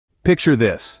Picture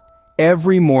this.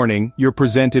 Every morning, you're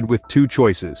presented with two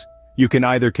choices. You can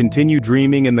either continue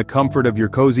dreaming in the comfort of your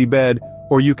cozy bed,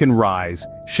 or you can rise,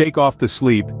 shake off the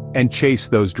sleep, and chase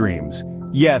those dreams.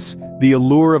 Yes, the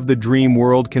allure of the dream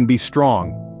world can be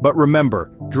strong, but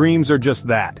remember, dreams are just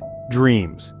that,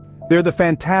 dreams. They're the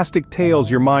fantastic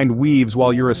tales your mind weaves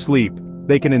while you're asleep.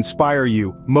 They can inspire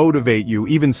you, motivate you,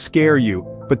 even scare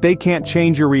you, but they can't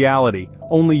change your reality.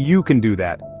 Only you can do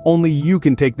that. Only you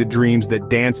can take the dreams that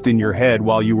danced in your head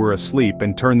while you were asleep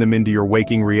and turn them into your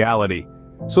waking reality.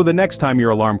 So the next time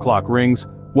your alarm clock rings,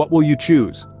 what will you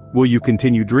choose? Will you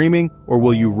continue dreaming, or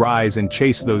will you rise and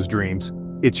chase those dreams?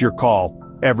 It's your call,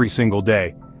 every single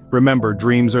day. Remember,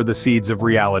 dreams are the seeds of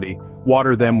reality.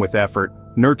 Water them with effort,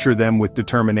 nurture them with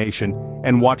determination,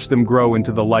 and watch them grow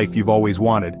into the life you've always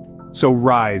wanted. So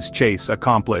rise, chase,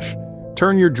 accomplish.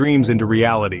 Turn your dreams into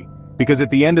reality. Because at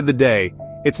the end of the day,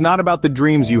 it's not about the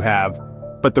dreams you have,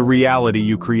 but the reality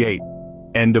you create.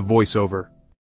 End of voiceover.